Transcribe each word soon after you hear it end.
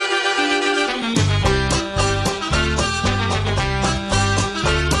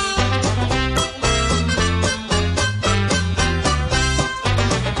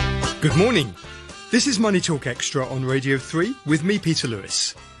morning. This is Money Talk Extra on Radio 3 with me, Peter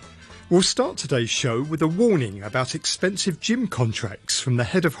Lewis. We'll start today's show with a warning about expensive gym contracts from the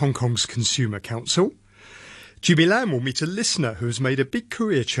head of Hong Kong's Consumer Council. Jimmy Lam will meet a listener who has made a big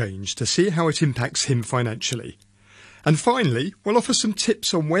career change to see how it impacts him financially. And finally, we'll offer some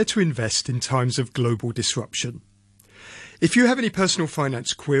tips on where to invest in times of global disruption. If you have any personal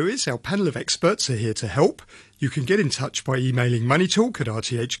finance queries, our panel of experts are here to help. You can get in touch by emailing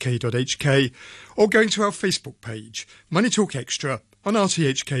moneytalk@rthk.hk or going to our Facebook page, Money Talk Extra on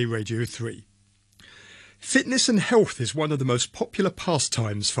RTHK Radio 3. Fitness and health is one of the most popular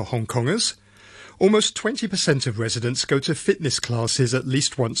pastimes for Hong Kongers. Almost 20% of residents go to fitness classes at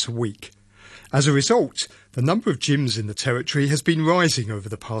least once a week. As a result, the number of gyms in the territory has been rising over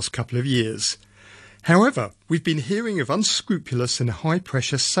the past couple of years. However, we've been hearing of unscrupulous and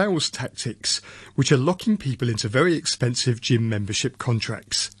high-pressure sales tactics, which are locking people into very expensive gym membership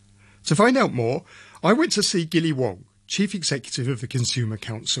contracts. To find out more, I went to see Gilly Wong, Chief Executive of the Consumer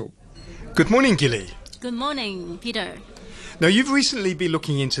Council. Good morning, Gilly. Good morning, Peter. Now, you've recently been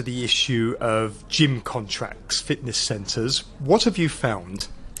looking into the issue of gym contracts, fitness centres. What have you found?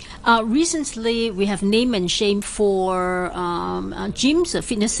 Recently, we have name and shame for gyms, a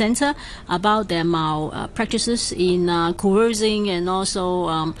fitness center, about their malpractices in coercing and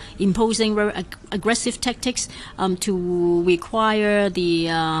also imposing very aggressive tactics to require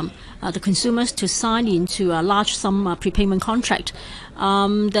the consumers to sign into a large sum prepayment contract.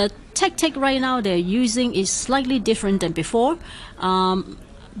 The tactic right now they're using is slightly different than before.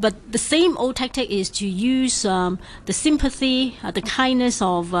 But the same old tactic is to use the sympathy, the kindness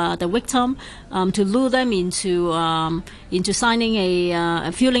of the victim to lure them into signing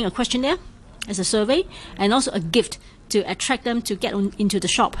filling a questionnaire as a survey, and also a gift to attract them to get into the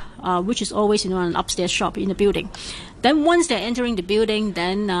shop, which is always an upstairs shop in the building. Then once they're entering the building,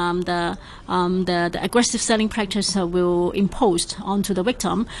 then the aggressive selling practice will impose onto the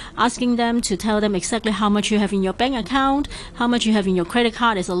victim, asking them to tell them exactly how much you have in your bank account, how much you have in your credit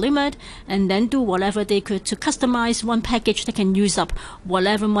card as a limit, and then do whatever they could to customize one package that can use up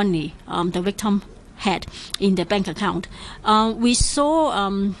whatever money the victim had in their bank account. We saw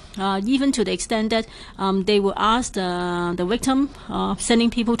even to the extent that they will ask the victim, sending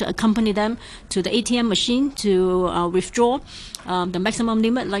people to accompany them to the ATM machine to withdraw the maximum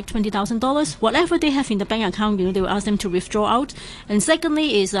limit, like $20,000. Whatever they have in the bank account, they will ask them to withdraw out. And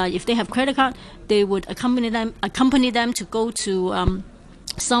secondly is if they have credit card, they would accompany them to go to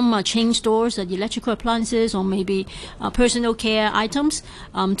some chain stores, electrical appliances, or maybe personal care items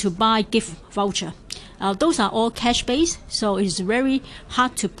to buy gift voucher. Those are all cash-based, so it's very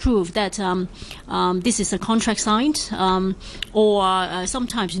hard to prove that this is a contract signed, or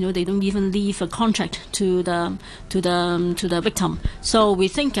sometimes they don't even leave a contract to the victim. So we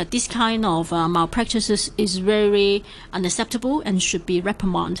think that this kind of malpractices is very unacceptable and should be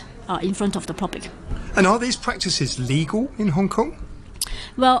reprimanded in front of the public. And are these practices legal in Hong Kong?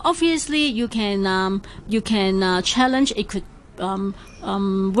 Well, obviously you can challenge. It could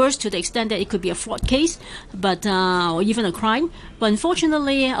worse to the extent that it could be a fraud case, but or even a crime. But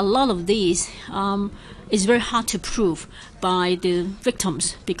unfortunately, a lot of these is very hard to prove by the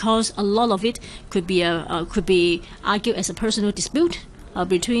victims, because a lot of it could be argued as a personal dispute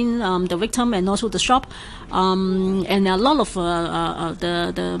between the victim and also the shop, and a lot of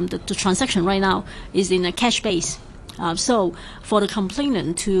the transaction right now is in a cash base. So for the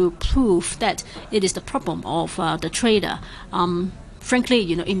complainant to prove that it is the problem of the trader,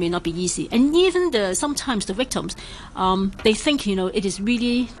 frankly, it may not be easy. And even sometimes the victims, they think, it is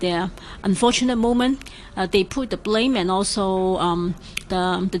really their unfortunate moment. They put the blame and also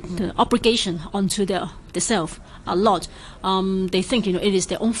the obligation onto themselves a lot. They think, it is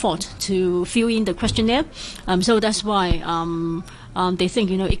their own fault to fill in the questionnaire. So that's why they think,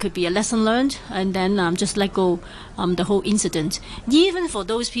 it could be a lesson learned, and then just let go the whole incident. Even for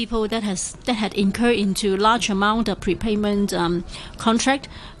those people that had incurred into large amount of prepayment contract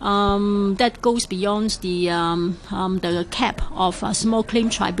that goes beyond the cap of a small claim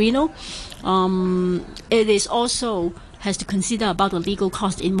tribunal, it is also has to consider about the legal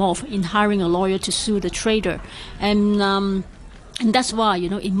cost involved in hiring a lawyer to sue the trader. And that's why,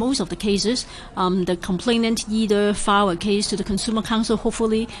 in most of the cases, the complainant either file a case to the Consumer Council,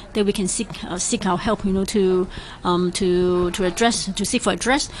 hopefully that we can seek our help, to seek for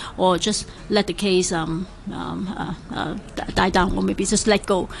address, or just let the case die down, or maybe just let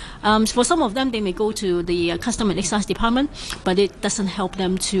go. For some of them, they may go to the Custom and Excise Department, but it doesn't help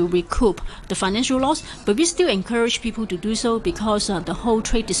them to recoup the financial loss. But we still encourage people to do so, because the whole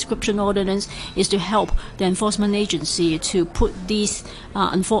trade description ordinance is to help the enforcement agency to put these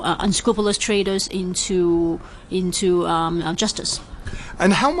unscrupulous traders into justice.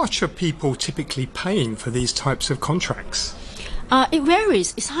 And how much are people typically paying for these types of contracts? It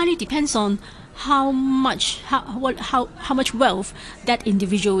varies. It highly depends on how much wealth that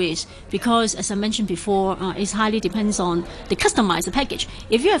individual is, because as I mentioned before, it highly depends on the customized package.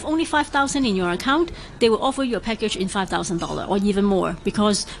 If you have only $5,000 in your account, they will offer you a package in $5,000 or even more,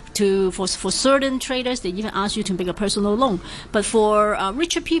 because for certain traders they even ask you to make a personal loan. But for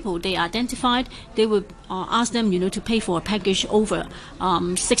richer people, they identified, they would ask them to pay for a package over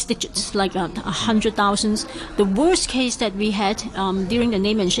 6 digits, like 100,000. The worst case that we had during the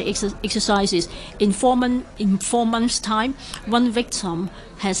name and shame exercise is in 4 months' time, one victim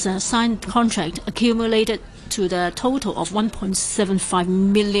has signed contract accumulated to the total of 1.75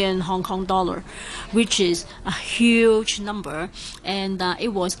 million Hong Kong dollar, which is a huge number. And it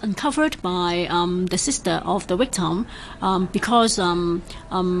was uncovered by the sister of the victim because in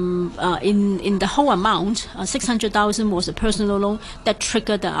the whole amount, 600,000 was a personal loan that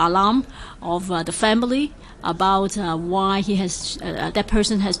triggered the alarm of the family about why that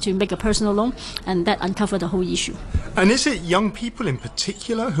person has to make a personal loan, and that uncovered the whole issue. And is it young people in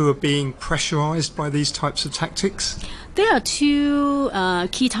particular who are being pressurized by these types of tactics? There are two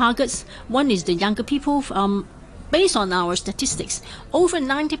key targets. One is the younger people. Based on our statistics, over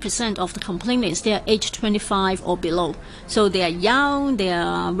 90% of the complainants, they are aged 25 or below. So they are young, they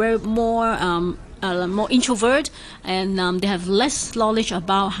are more introvert, and they have less knowledge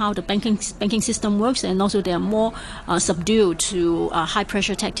about how the banking system works, and also they are more subdued to high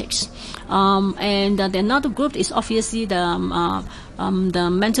pressure tactics. And another group is obviously the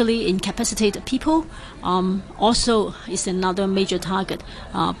mentally incapacitated people. Also is another major target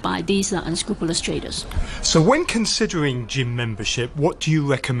by these unscrupulous traders. So when considering gym membership, what do you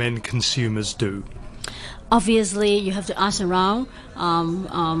recommend consumers do? Obviously, you have to ask around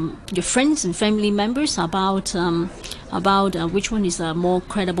your friends and family members about which one is a more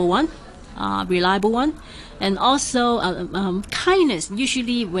credible one, reliable one. And also kindness.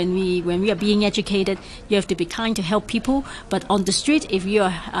 Usually when we are being educated, you have to be kind to help people. But on the street, if you are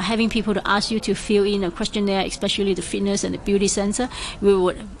having people to ask you to fill in a questionnaire, especially the fitness and the beauty center, we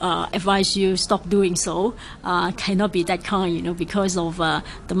would advise you stop doing so. Cannot be that kind, because of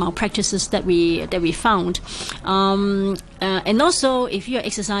the malpractices that we found. And also, if you are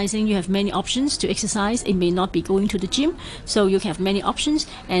exercising, you have many options to exercise. It may not be going to the gym, so you have many options.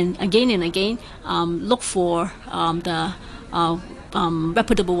 And again, look for the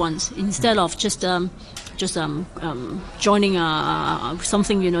reputable ones instead of just joining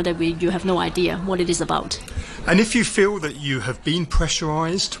something that you have no idea what it is about. And if you feel that you have been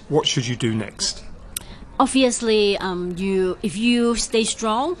pressurized, what should you do next? Obviously, if you stay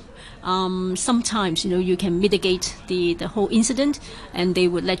strong, sometimes you can mitigate the whole incident, and they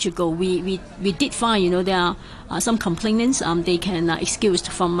would let you go. We did find there are some complainants they can excused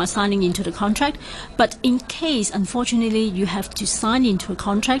from signing into the contract, but in case unfortunately you have to sign into a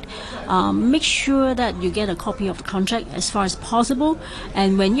contract, make sure that you get a copy of the contract as far as possible.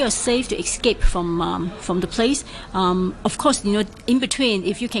 And when you are safe to escape from the place, of course in between,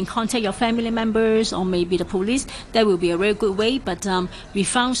 if you can contact your family members or maybe the police, that will be a very good way. But we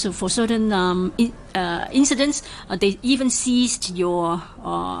found for certain incidents, they even seized your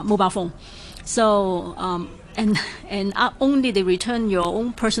mobile phone. So and only they return your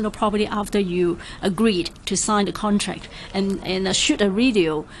own personal property after you agreed to sign the contract, and shoot a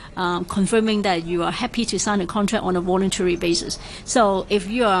video confirming that you are happy to sign a contract on a voluntary basis. So if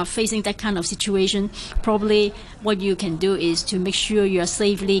you are facing that kind of situation, probably what you can do is to make sure you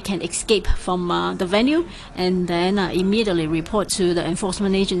safely can escape from the venue, and then immediately report to the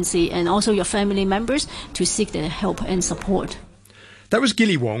enforcement agency and also your family members to seek their help and support. That was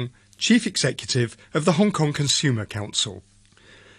Gilly Wong, Chief Executive of the Hong Kong Consumer Council.